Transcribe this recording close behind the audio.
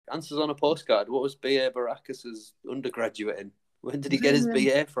Answers on a postcard. What was B.A. Baracus's undergraduate in? When did he get his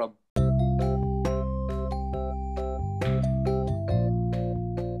BA from?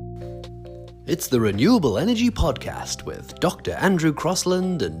 It's the Renewable Energy Podcast with Dr. Andrew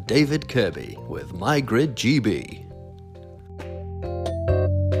Crossland and David Kirby with MyGrid GB.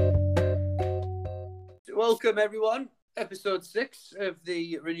 Welcome, everyone. Episode 6 of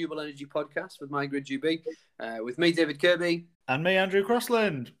the Renewable Energy Podcast with MyGrid GB. With me, David Kirby. And me, Andrew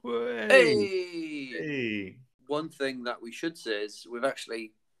Crossland. Hey! One thing that we should say is we've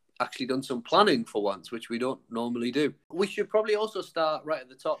actually done some planning for once, which we don't normally do. We should probably also start right at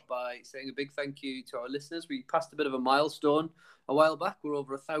the top by saying a big thank you to our listeners. We passed a bit of a milestone a while back. We're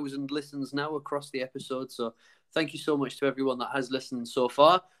over 1,000 listens now across the episode. So thank you so much to everyone that has listened so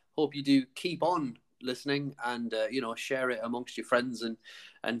far. Hope you do keep on listening and share it amongst your friends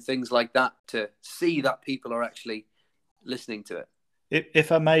and things like that to see that people are actually listening to it.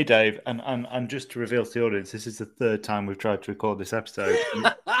 If I may, Dave, and just to reveal to the audience, this is the third time we've tried to record this episode.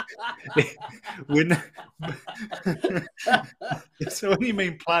 So when you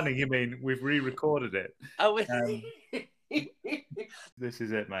mean planning, you mean we've re-recorded it. This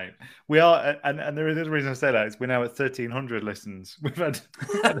is it, mate. We are, and the other reason I say that is we're now at 1,300 listens. We've had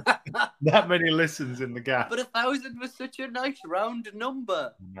that many listens in the gap. But 1,000 was such a nice round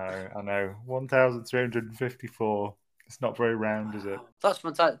number. No, I know. 1,354. It's not very round, is it? That's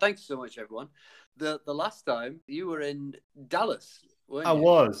fantastic. Thanks so much, everyone. The last time you were in Dallas, weren't you? I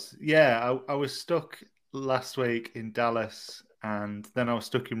was, yeah. I was stuck last week in Dallas, and then I was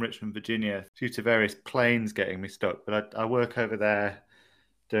stuck in Richmond, Virginia, due to various planes getting me stuck. But I work over there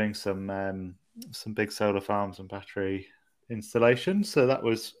doing some big solar farms and battery installation. So that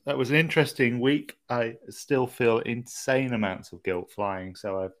was an interesting week. I still feel insane amounts of guilt flying.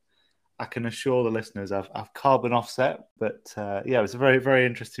 So I can assure the listeners I've carbon offset. But it was a very, very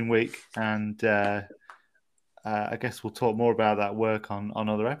interesting week. And I guess we'll talk more about that work on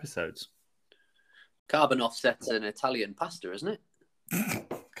other episodes. Carbon offset's an Italian pasta, isn't it?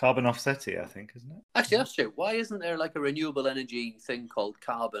 Carbon offsetti, I think, isn't it? Actually, that's true. Why isn't there like a renewable energy thing called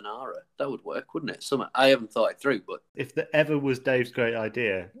carbonara? That would work, wouldn't it? I haven't thought it through, but... If there ever was Dave's great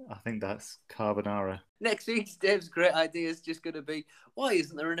idea, I think that's carbonara. Next week's Dave's great idea is just going to be, why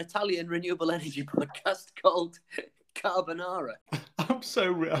isn't there an Italian renewable energy podcast called Carbonara? I'm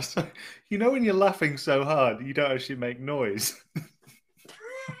so... You know when you're laughing so hard, you don't actually make noise.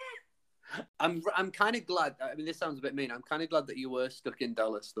 I'm kind of glad. I mean, this sounds a bit mean. I'm kind of glad that you were stuck in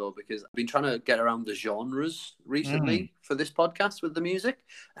Dallas, though, because I've been trying to get around the genres recently for this podcast with the music,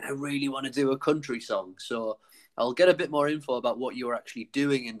 and I really want to do a country song. So I'll get a bit more info about what you were actually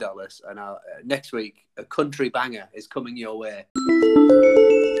doing in Dallas, and next week a country banger is coming your way.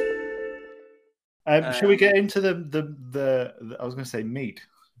 Should we get into the I was going to say meat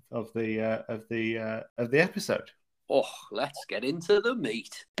of the episode? Oh, let's get into the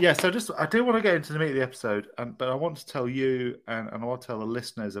meat. Yeah, so I do want to get into the meat of the episode, but I want to tell you and I want to tell the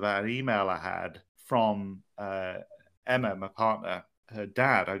listeners about an email I had from Emma, my partner, her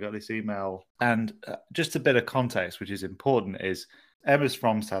dad. I got this email, and just a bit of context, which is important, is Emma's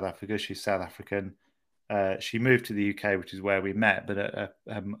from South Africa. She's South African. She moved to the UK, which is where we met, but her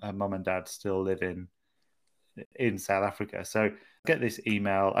mum and dad still live in South Africa. So I get this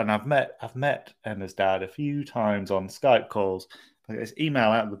email, and I've met Emma's dad a few times on Skype calls. I get this email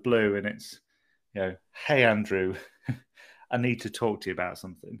out of the blue, and it's, hey Andrew, I need to talk to you about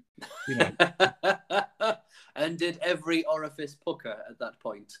something. And did every orifice pucker at that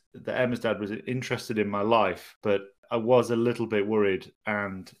point? That Emma's dad was interested in my life, but I was a little bit worried,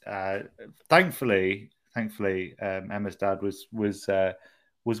 and thankfully, Emma's dad was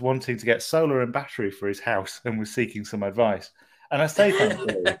wanting to get solar and battery for his house and was seeking some advice. And I say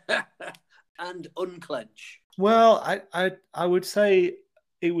thankfully. And unclench. Well, I would say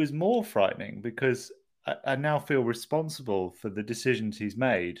it was more frightening because I now feel responsible for the decisions he's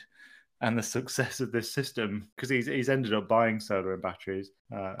made and the success of this system, because he's ended up buying solar and batteries.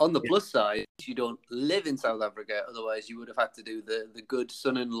 On the plus side, you don't live in South Africa. Otherwise, you would have had to do the good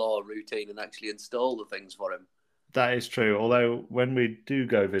son-in-law routine and actually install the things for him. That is true. Although when we do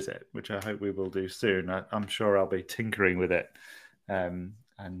go visit, which I hope we will do soon, I'm sure I'll be tinkering with it and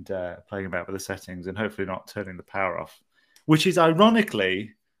playing about with the settings and hopefully not turning the power off, which is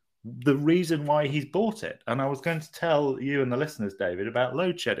ironically the reason why he's bought it. And I was going to tell you and the listeners, David, about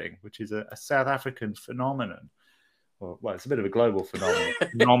load shedding, which is a South African phenomenon. Well, it's a bit of a global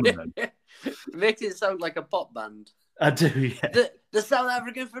phenomenon. Makes it sound like a pop band. I do, yeah. The South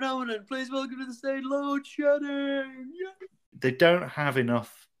African phenomenon. Please welcome to the stage, load shedding. Yeah. They don't have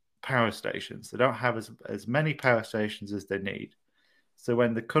enough power stations. They don't have as many power stations as they need. So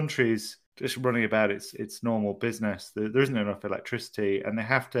when the country's just running about its normal business, there isn't enough electricity, and they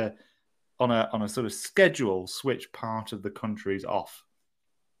have to, on a sort of schedule, switch part of the countries off.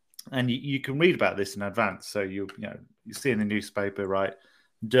 And you can read about this in advance. So you see in the newspaper, right?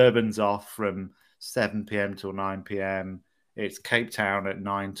 Durban's off from 7 p.m. till 9 p.m. It's Cape Town at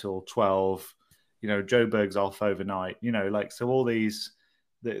 9 till 12. Joburg's off overnight. So all these,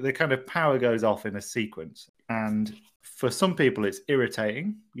 the kind of power goes off in a sequence. And for some people, it's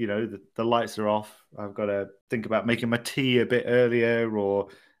irritating. The lights are off. I've got to think about making my tea a bit earlier, or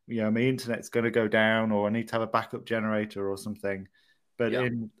my internet's going to go down, or I need to have a backup generator or something. But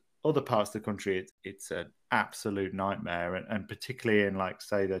in other parts of the country, it's an absolute nightmare, and particularly in, like,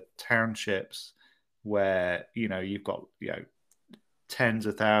 say, the townships where you've got tens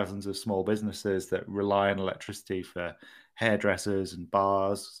of thousands of small businesses that rely on electricity for hairdressers and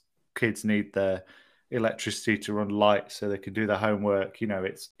bars. Kids need the electricity to run lights so they can do their homework.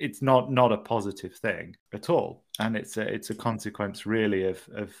 It's not a positive thing at all, and it's a consequence really of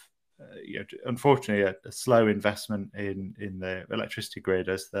unfortunately a slow investment in the electricity grid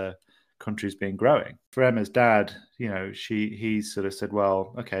as the country's been growing. For Emma's dad, he sort of said,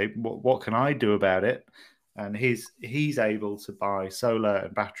 well, okay, what can I do about it? And he's able to buy solar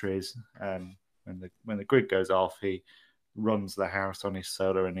and batteries. When the grid goes off, he runs the house on his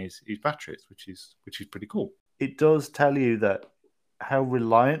solar and his batteries, which is pretty cool. It does tell you that how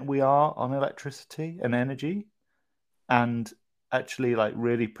reliant we are on electricity and energy, and actually, like,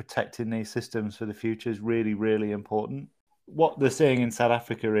 really protecting these systems for the future is really, really important. What they're seeing in South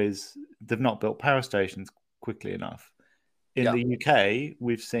Africa is they've not built power stations quickly enough. In the UK,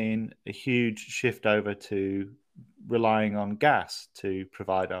 we've seen a huge shift over to relying on gas to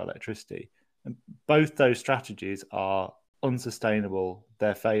provide our electricity. And both those strategies are unsustainable.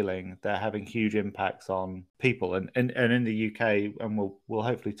 They're failing. They're having huge impacts on people. And in the UK, and we'll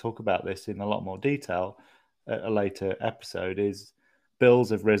hopefully talk about this in a lot more detail at a later episode, is bills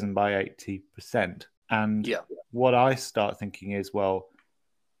have risen by 80%. And what I start thinking is, well,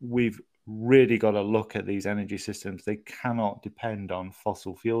 we've really got to look at these energy systems. They cannot depend on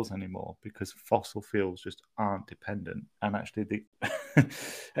fossil fuels anymore, because fossil fuels just aren't dependent. And actually,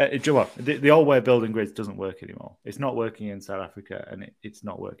 the old way of building grids doesn't work anymore. It's not working in South Africa, and it's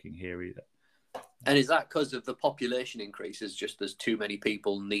not working here either. And is that because of the population increases? Just there's too many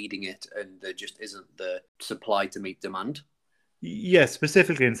people needing it, and there just isn't the supply to meet demand? Yeah,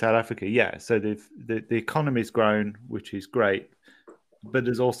 specifically in South Africa, yeah. So the economy's grown, which is great, but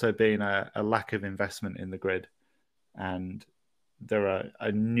there's also been a lack of investment in the grid, and there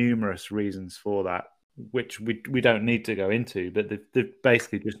are numerous reasons for that, which we don't need to go into. But they've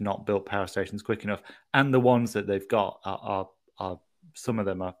basically just not built power stations quick enough, and the ones that they've got are some of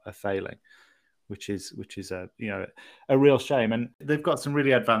them are failing, which is a real shame. And they've got some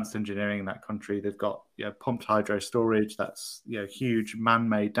really advanced engineering in that country. They've got pumped hydro storage, that's huge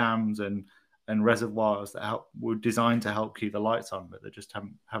man-made dams and reservoirs that were designed to help keep the lights on, but they just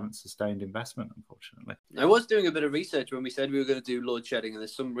haven't sustained investment, unfortunately. I was doing a bit of research when we said we were going to do load shedding, and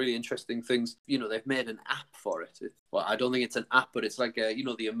there's some really interesting things. They've made an app for it. Well, I don't think it's an app, but it's like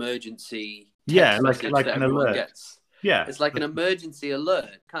the emergency text message like that an everyone alert. gets. Yeah, it's like an emergency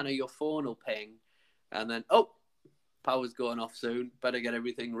alert. Kind of your phone will ping, and then power's going off soon. Better get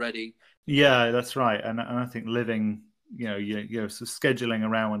everything ready. Yeah, that's right. And I think living, so scheduling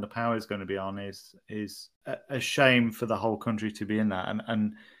around when the power is going to be on is a shame for the whole country to be in that.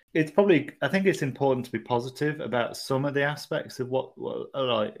 And it's probably, I think it's important to be positive about some of the aspects of what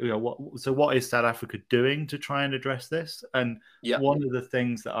is South Africa doing to try and address this. And one of the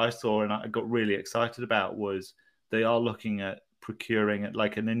things that I saw and I got really excited about was they are looking at procuring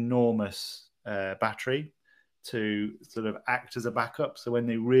like an enormous battery to sort of act as a backup. So when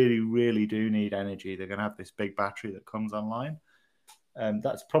they really, really do need energy, they're going to have this big battery that comes online.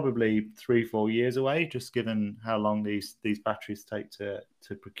 That's probably 3-4 years away, just given how long these batteries take to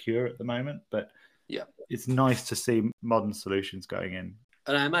procure at the moment. But it's nice to see modern solutions going in.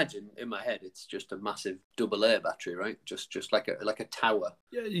 And I imagine in my head it's just a massive AA battery, right? Just like a tower.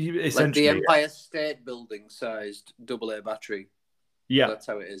 Yeah, like the Empire State Building sized AA battery. Yeah, that's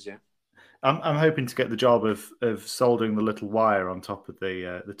how it is. Yeah. I'm hoping to get the job of soldering the little wire on top of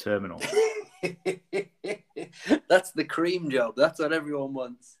the terminal. That's the cream job. That's what everyone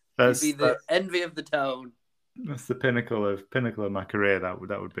wants. You'd be the envy of the town. That's the pinnacle of my career. That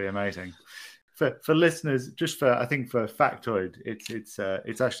would be amazing. For listeners, I think for factoid,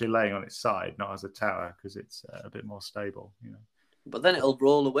 it's actually laying on its side, not as a tower, because it's a bit more stable. But then it'll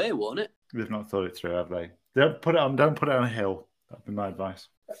roll away, won't it? They've not thought it through, have they? Don't put it on a hill. That'd be my advice.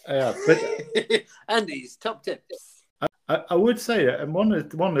 Andy's top tips. I would say that, and one of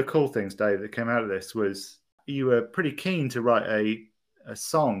the cool things, Dave, that came out of this was you were pretty keen to write a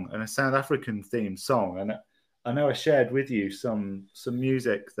song, and a South African themed song. And I know I shared with you some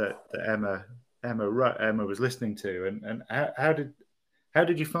music that Emma was listening to, and how did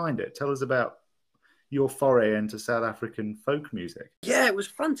you find it? Tell us about your foray into South African folk music. Yeah, it was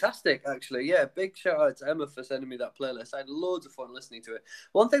fantastic, actually. Yeah, big shout out to Emma for sending me that playlist. I had loads of fun listening to it.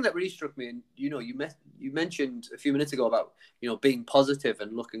 One thing that really struck me, and you mentioned a few minutes ago about being positive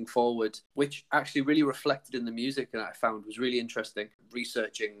and looking forward, which actually really reflected in the music that I found was really interesting.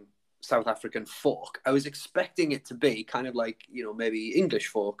 Researching South African folk, I was expecting it to be kind of like maybe English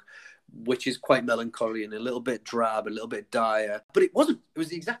folk, which is quite melancholy and a little bit drab, a little bit dire, but it wasn't. It was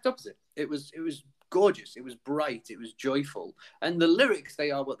the exact opposite. It was gorgeous, it was bright, it was joyful, and the lyrics,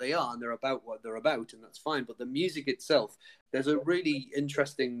 they are what they are and they're about what they're about, and that's fine. But the music itself, there's a really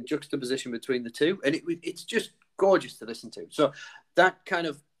interesting juxtaposition between the two, and it's just gorgeous to listen to. So that kind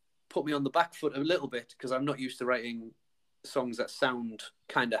of put me on the back foot a little bit, because I'm not used to writing songs that sound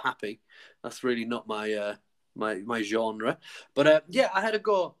kind of happy. That's really not my my genre. But yeah, I had a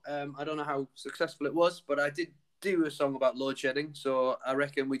go. I don't know how successful it was, but I did do a song about load shedding, so I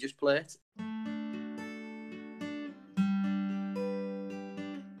reckon we just play it.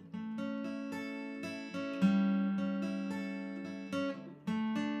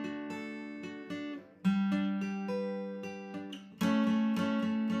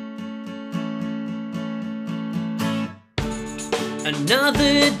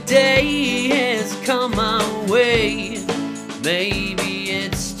 Another day has come our way. Maybe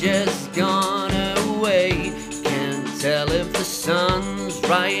it's just gone away. Can't tell if the sun's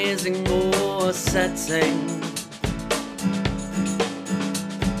rising or setting.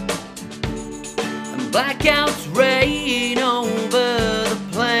 And blackouts rain over the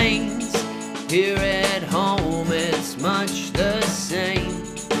plains. Here at home it's much the same.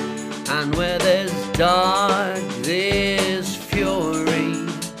 And where there's dark, there's fury.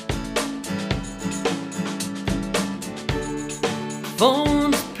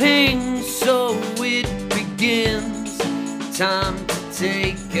 Phones ping, so it begins. Time to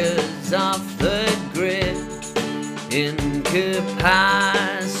take us off the grid.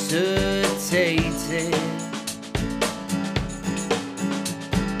 Incapacitated.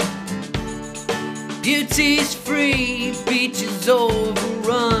 Beauty's free, beaches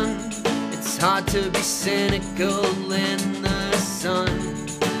overrun. It's hard to be cynical in the sun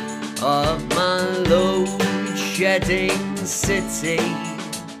of my load-shedding city.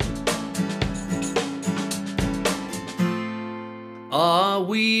 Are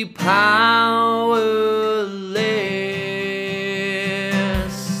we powerless?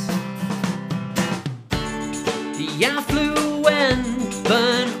 The affluent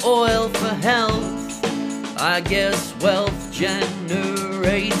burn oil for health. I guess wealth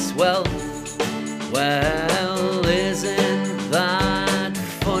generates wealth. Well, isn't that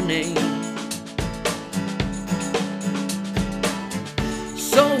funny?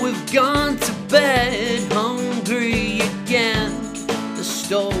 So we've gone to bed hungry again. The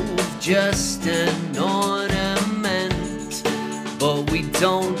stove just an ornament, but we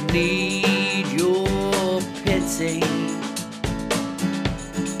don't need your pity.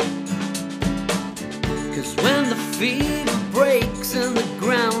 'Cause when the fever breaks and the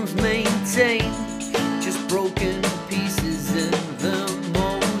ground's maintained, just broken pieces in the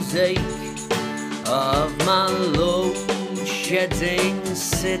mosaic of my load-shedding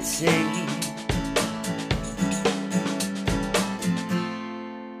city.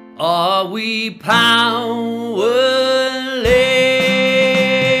 Are we powerless?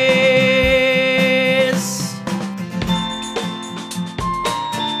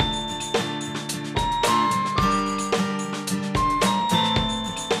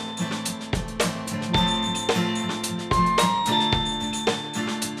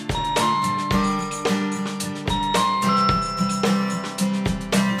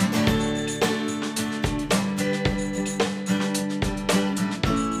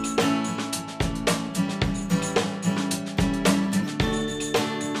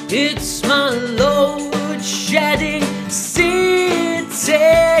 It's my load-shedding city.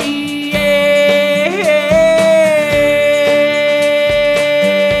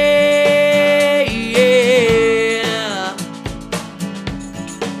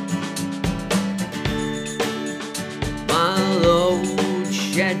 My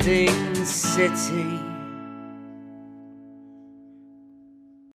load-shedding city.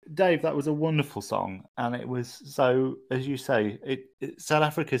 Dave, that was a wonderful song, and it was so, as you say, South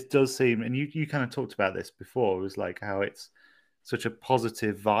Africa does seem, and you kind of talked about this before. It was like how it's such a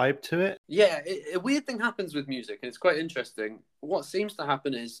positive vibe to it. Yeah, a weird thing happens with music, and it's quite interesting. What seems to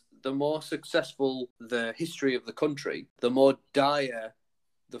happen is the more successful the history of the country, the more dire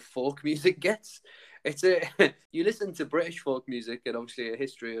the folk music gets. It's you listen to British folk music, and obviously a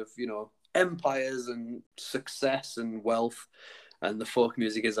history of, you know, empires and success and wealth, and the folk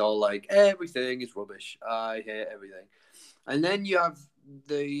music is all like, everything is rubbish, I hate everything. And then you have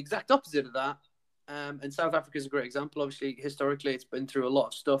the exact opposite of that. And South Africa is a great example. Obviously, historically, it's been through a lot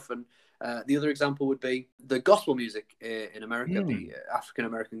of stuff. And the other example would be the gospel music in America, the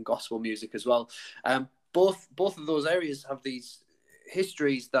African-American gospel music as well. Both of those areas have these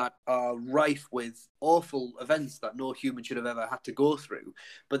histories that are rife with awful events that no human should have ever had to go through.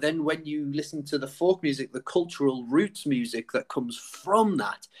 But then when you listen to the folk music, the cultural roots music that comes from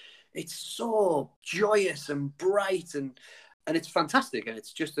that, it's so joyous and bright, and it's fantastic, and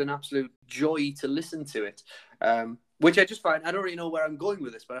it's just an absolute joy to listen to it, which I just find, I don't really know where I'm going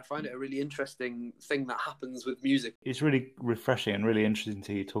with this, but I find it a really interesting thing that happens with music. It's really refreshing and really interesting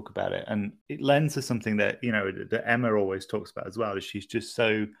to hear you talk about it, and it lends to something that, you know, that Emma always talks about as well, is she's just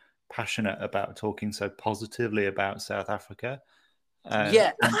so passionate about talking so positively about South Africa.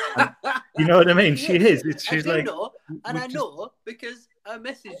 Yeah. You know what I mean? She is. She's I like, know, and I know because I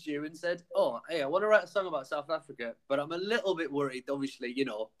messaged you and said, oh, hey, I want to write a song about South Africa, but I'm a little bit worried, obviously, you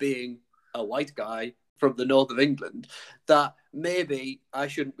know, being a white guy from the north of England, that maybe I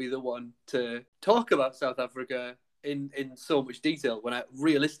shouldn't be the one to talk about South Africa in so much detail when I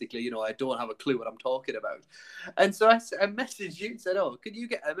realistically, you know, I don't have a clue what I'm talking about. And so I messaged you and said, oh, could you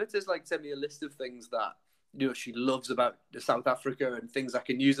get Emma to like send me a list of things that, you know, she loves about South Africa and things I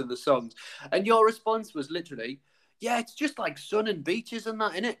can use in the songs? And your response was literally, yeah, it's just like sun and beaches and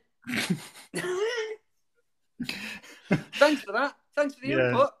that, innit? Thanks for that. Thanks for the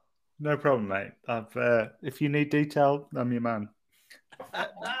input. No problem, mate. If you need detail, I'm your man.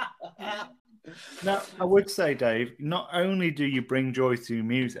 Now, I would say, Dave, not only do you bring joy to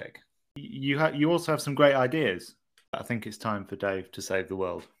music, you also have some great ideas. I think it's time for Dave to save the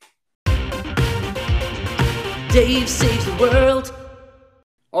world. Dave saves the world.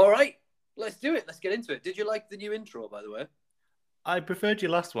 All right, let's do it. Let's get into it. Did you like the new intro, by the way? I preferred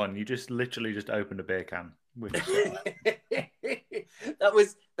your last one. You just literally just opened a beer can. That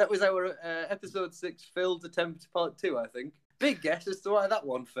was our episode 6 failed attempt part 2, I think. Big guess as to why that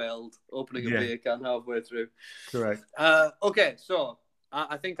one failed, opening a beer can halfway through. Correct. Okay, so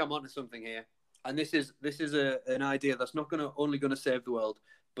I think I'm onto something here, and this is an idea that's not only going to save the world,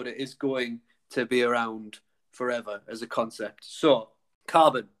 but it is going to be around forever as a concept. So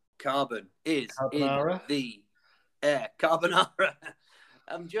carbon is Carbonara? in the air. Carbonara.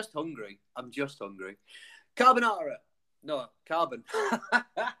 I'm just hungry. Carbonara. No, carbon.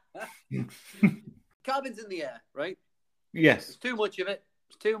 Carbon's in the air, right? Yes. There's too much of it.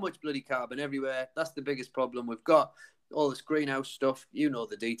 There's too much bloody carbon everywhere. That's the biggest problem. We've got all this greenhouse stuff. You know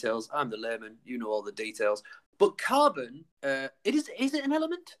the details. I'm the layman. You know all the details. But carbon, is it an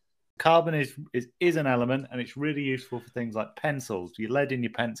element? Carbon is an element, and it's really useful for things like pencils. Your lead in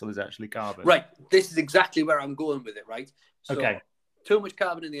your pencil is actually carbon. Right. This is exactly where I'm going with it, right? So, okay. Too much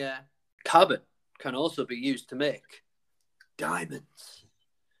carbon in the air. Carbon can also be used to make diamonds.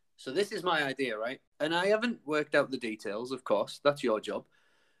 So this is my idea, right? And I haven't worked out the details, of course. That's your job.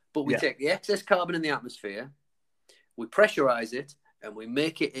 But we take the excess carbon in the atmosphere, we pressurize it, and we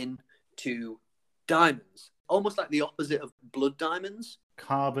make it into diamonds. Almost like the opposite of blood diamonds.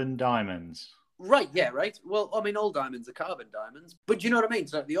 Carbon diamonds. Right, yeah, right. Well, I mean, all diamonds are carbon diamonds. But do you know what I mean?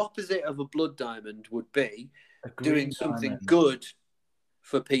 So the opposite of a blood diamond would be doing something good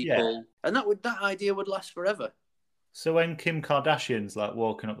for people. Yeah. And that idea would last forever. So when Kim Kardashian's like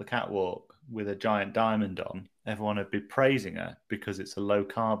walking up the catwalk with a giant diamond on, everyone would be praising her because it's a low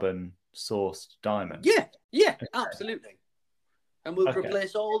carbon sourced diamond. Yeah, absolutely. And we'll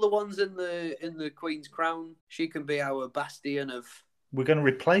replace all the ones in the Queen's crown. She can be our bastion of. We're going to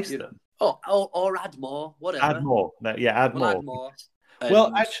replace them. Or add more, whatever. Add more. Add more.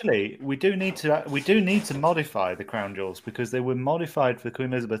 Well, actually, we do need to modify the crown jewels because they were modified for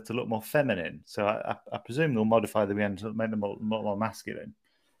Queen Elizabeth to look more feminine. So I presume they'll modify them again to make them more masculine.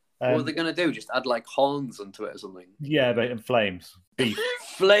 What are they going to do? Just add like horns onto it or something? Yeah, but in flames. Beef.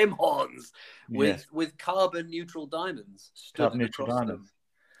 Flame horns with carbon neutral diamonds. Carbon neutral diamonds.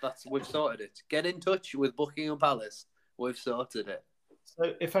 We've sorted it. Get in touch with Buckingham Palace. We've sorted it.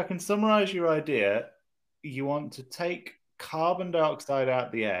 So if I can summarize your idea, you want to take carbon dioxide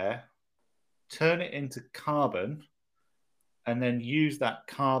out the air, turn it into carbon, and then use that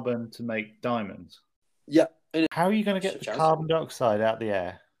carbon to make diamonds. Yeah. How are you going to get the carbon dioxide out the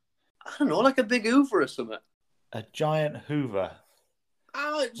air? I don't know, like a big Hoover or something. A giant Hoover.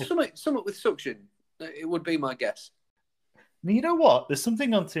 Somewhat with suction. It would be my guess. Now, you know what? There's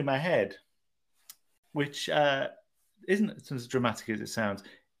something gone through my head, which isn't as dramatic as it sounds.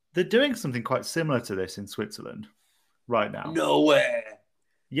 They're doing something quite similar to this in Switzerland right now. No way.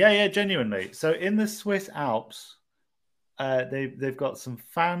 Yeah, genuinely. So in the Swiss Alps, they've got some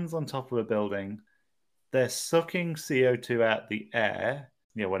fans on top of a building. They're sucking CO2 out the air.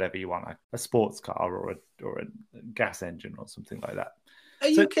 Whatever you want, like a sports car or a gas engine or something like that. Are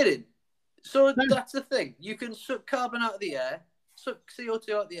you kidding? So that's the thing. You can suck carbon out of the air, suck CO2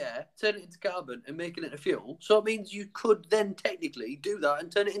 out of the air, turn it into carbon and make it into fuel. So it means you could then technically do that and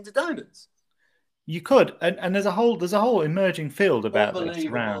turn it into diamonds. You could, and there's a whole emerging field about this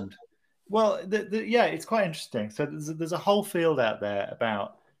around. Well, it's quite interesting. So there's a whole field out there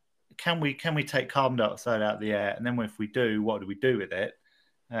about can we take carbon dioxide out of the air, and then if we do, what do we do with it?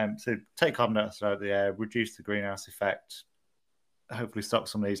 So take carbon dioxide out of the air, reduce the greenhouse effect, hopefully stop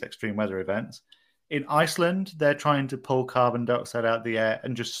some of these extreme weather events. In Iceland, they're trying to pull carbon dioxide out of the air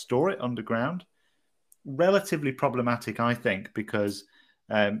and just store it underground. Relatively problematic, I think, because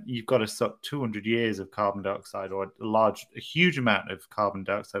you've got to suck 200 years of carbon dioxide or a huge amount of carbon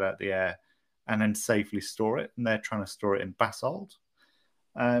dioxide out of the air and then safely store it. And they're trying to store it in basalt.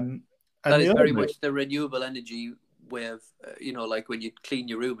 That is very much the renewable energy way of, like when you clean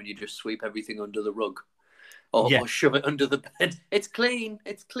your room and you just sweep everything under the rug or shove it under the bed. It's clean,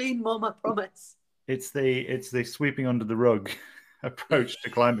 Mum, I promise. It's the sweeping under the rug approach to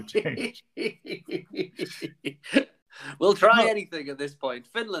climate change. We'll try anything at this point.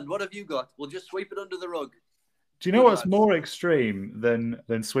 Finland, what have you got? We'll just sweep it under the rug. Do you know what's more extreme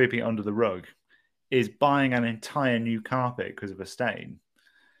than sweeping it under the rug? Is buying an entire new carpet because of a stain.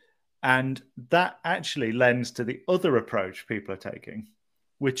 And that actually lends to the other approach people are taking,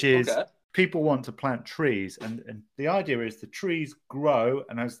 which is people want to plant trees. And the idea is the trees grow,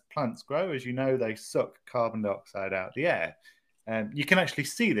 and as plants grow, as you know, they suck carbon dioxide out of the air. You can actually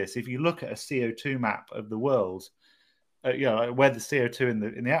see this if you look at a CO2 map of the world. Where the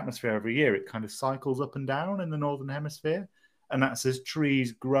CO2 in the atmosphere every year, it kind of cycles up and down in the northern hemisphere, and that's as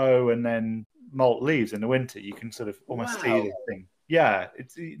trees grow and then molt leaves in the winter. You can sort of almost see this thing. Yeah,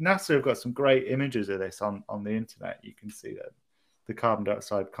 NASA have got some great images of this on the internet. You can see that the carbon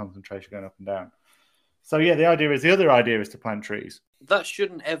dioxide concentration going up and down. So yeah, the other idea is to plant trees. That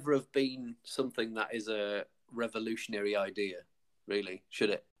shouldn't ever have been something that is a revolutionary idea, really, should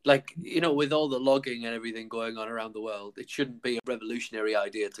it? Like, with all the logging and everything going on around the world, it shouldn't be a revolutionary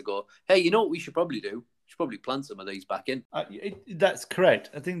idea to go, hey, you know what we should probably do? We should probably plant some of these back in. That's correct.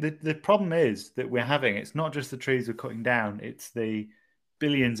 I think the problem is that we're having, it's not just the trees we're cutting down, it's the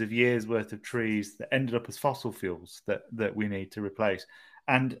billions of years worth of trees that ended up as fossil fuels that we need to replace.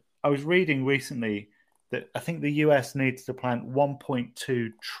 And I was reading recently that I think the US needs to plant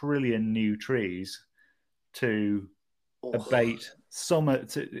 1.2 trillion new trees to abate some of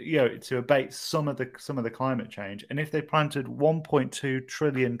the climate change. And if they planted 1.2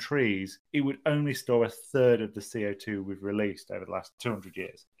 trillion trees, it would only store a third of the CO2 we've released over the last 200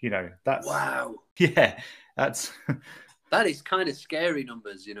 years. That's wow. Yeah, that is kind of scary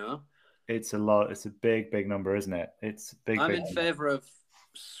numbers. It's a lot. It's a big number, isn't it? It's big. I'm in favor of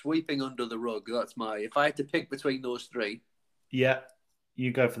sweeping under the rug. If I had to pick between those three. Yeah,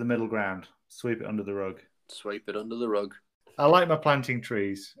 you go for the middle ground. Sweep it under the rug. Sweep it under the rug. I like my planting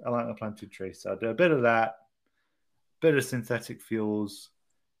trees. So I do a bit of that, bit of synthetic fuels,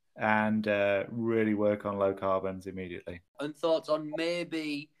 and really work on low carbons immediately. And thoughts on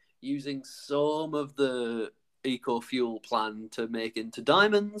maybe using some of the eco-fuel plan to make into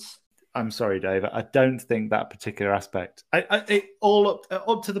diamonds? I'm sorry, Dave. I don't think that particular aspect. Up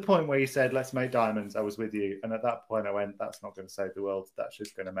to the point where you said, let's make diamonds, I was with you. And at that point I went, that's not going to save the world. That's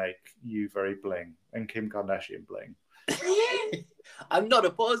just going to make you very bling and Kim Kardashian bling. I'm not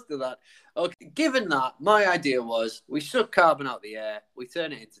opposed to that. Okay, given that, my idea was we suck carbon out the air, we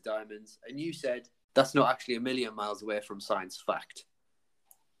turn it into diamonds, and you said that's not actually a million miles away from science fact.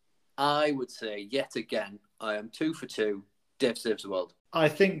 I would say, yet again, I am 2 for 2. Dave saves the world. I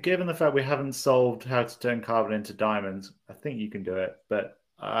think given the fact we haven't solved how to turn carbon into diamonds, I think you can do it, but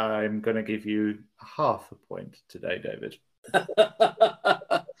I'm going to give you half a point today, David.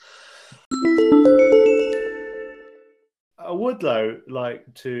 I would, though,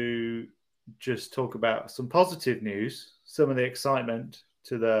 like to just talk about some positive news, some of the excitement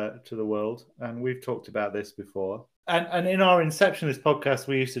to the world, and we've talked about this before. And in our inception of this podcast,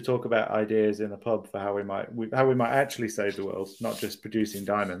 we used to talk about ideas in the pub for how we might actually save the world, not just producing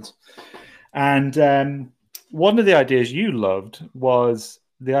diamonds. And one of the ideas you loved was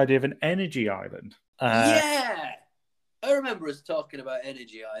the idea of an energy island. Yeah, I remember us talking about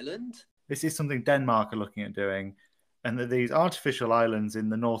Energy Island. This is something Denmark are looking at doing, and that these artificial islands in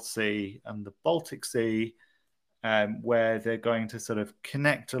the North Sea and the Baltic Sea, where they're going to sort of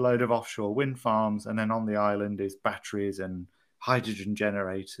connect a load of offshore wind farms, and then on the island is batteries and hydrogen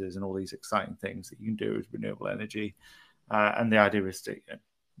generators and all these exciting things that you can do with renewable energy. And the idea is to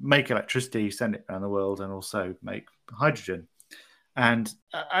make electricity, send it around the world, and also make hydrogen. And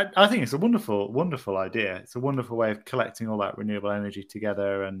I think it's a wonderful, wonderful idea. It's a wonderful way of collecting all that renewable energy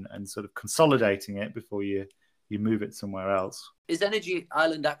together and sort of consolidating it before you move it somewhere else. Is Energy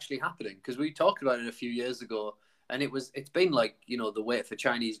Island actually happening? Because we talked about it a few years ago, and it's been like, you know, the wait for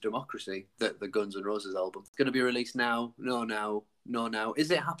Chinese democracy, the Guns N' Roses album. It's going to be released now. No, now.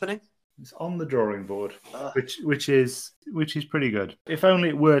 Is it happening? It's on the drawing board, which is pretty good. If only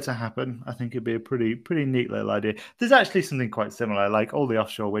it were to happen, I think it'd be a pretty neat little idea. There's actually something quite similar. Like all the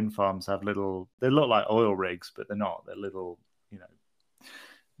offshore wind farms have they look like oil rigs, but they're not. They're little, you know.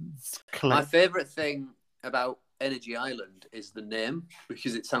 My favourite thing about Energy Island is the name,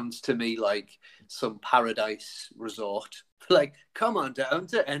 because it sounds to me like some paradise resort. Like, come on down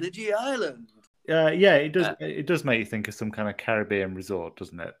to Energy Island. Yeah, it does. It does make you think of some kind of Caribbean resort,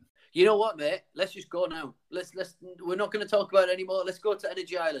 doesn't it? You know what, mate? Let's just go now. Let's. We're not going to talk about it anymore. Let's go to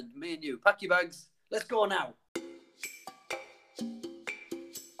Energy Island. Me and you. Pack your bags. Let's go now.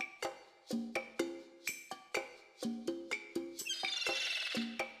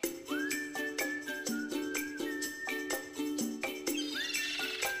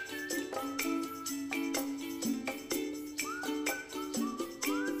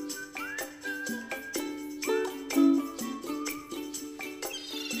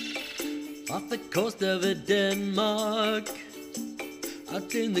 Off the coast of Denmark,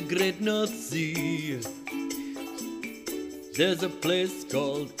 out in the great North Sea, there's a place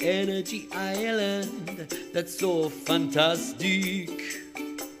called Energy Island that's so fantastic,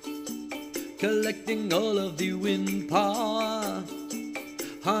 collecting all of the wind power,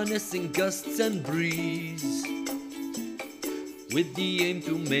 harnessing gusts and breeze, with the aim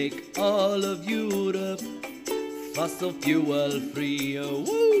to make all of Europe fossil fuel free.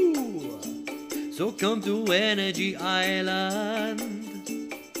 Woo! So come to Energy Island.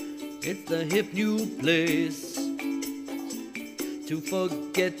 It's the hip new place to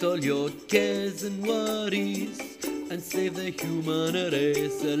forget all your cares and worries and save the human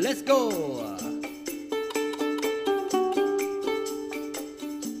race. Let's go!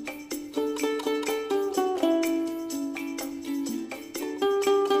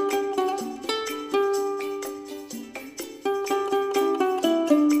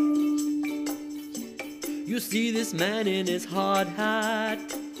 You see this man in his hard hat,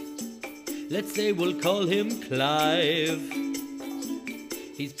 let's say we'll call him Clive.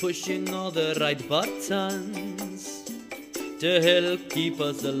 He's pushing all the right buttons to help keep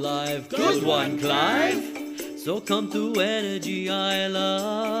us alive. Good one, Clive! So come to Energy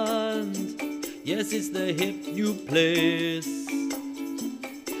Island. Yes, it's the hip new place.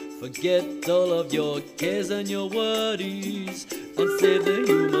 Forget all of your cares and your worries and save the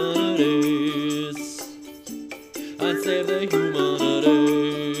human race. And save the human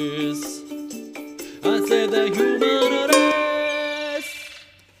race. And save the human race.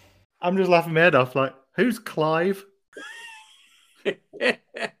 I'm just laughing my head off. Like, who's Clive?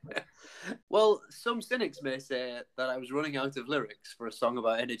 Well, some cynics may say that I was running out of lyrics for a song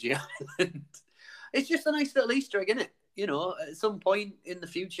about Energy Island. It's just a nice little Easter egg, isn't it? You know, at some point in the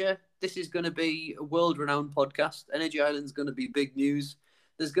future, this is going to be a world-renowned podcast. Energy Island's going to be big news.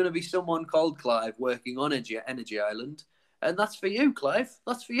 There's going to be someone called Clive working on Energy Island, and that's for you, Clive.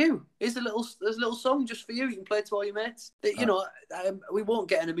 That's for you. There's a little song just for you. You can play it to all your mates. You know, we won't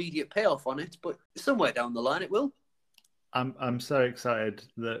get an immediate payoff on it, but somewhere down the line it will. I'm so excited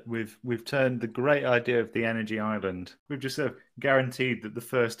that we've turned the great idea of the Energy Island. We've just sort of guaranteed that the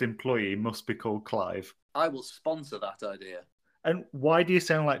first employee must be called Clive. I will sponsor that idea. And why do you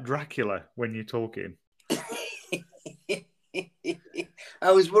sound like Dracula when you're talking?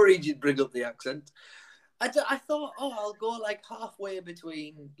 I was worried you'd bring up the accent. I thought, I'll go like halfway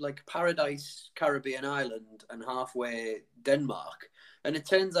between like Paradise Caribbean Island and halfway Denmark. And it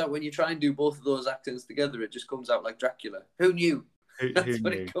turns out when you try and do both of those accents together, it just comes out like Dracula. Who knew? That's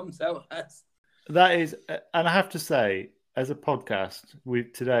what it comes out as. That is, and I have to say, as a podcast,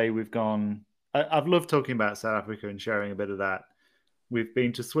 we've gone. I've loved talking about South Africa and sharing a bit of that. We've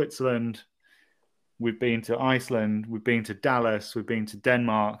been to Switzerland, we've been to Iceland, we've been to Dallas, we've been to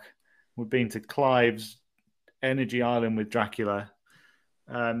Denmark, we've been to Clive's Energy Island with Dracula.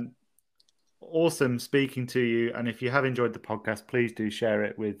 awesome speaking to you. And if you have enjoyed the podcast, please do share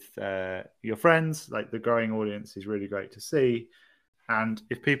it with your friends. Like, the growing audience is really great to see. And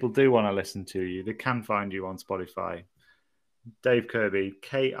if people do want to listen to you, they can find you on Spotify. Dave Kirby,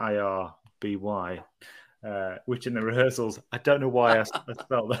 Kirby, which in the rehearsals, I don't know why I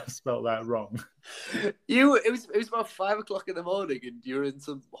spelled that wrong. It was about 5 o'clock in the morning, and you were in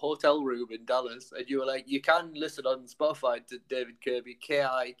some hotel room in Dallas, and you were like, you can listen on Spotify to David Kirby,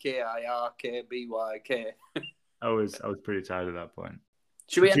 Kirkirkbyk. I was pretty tired at that point.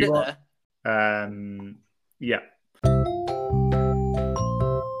 Should we end it there? Yeah.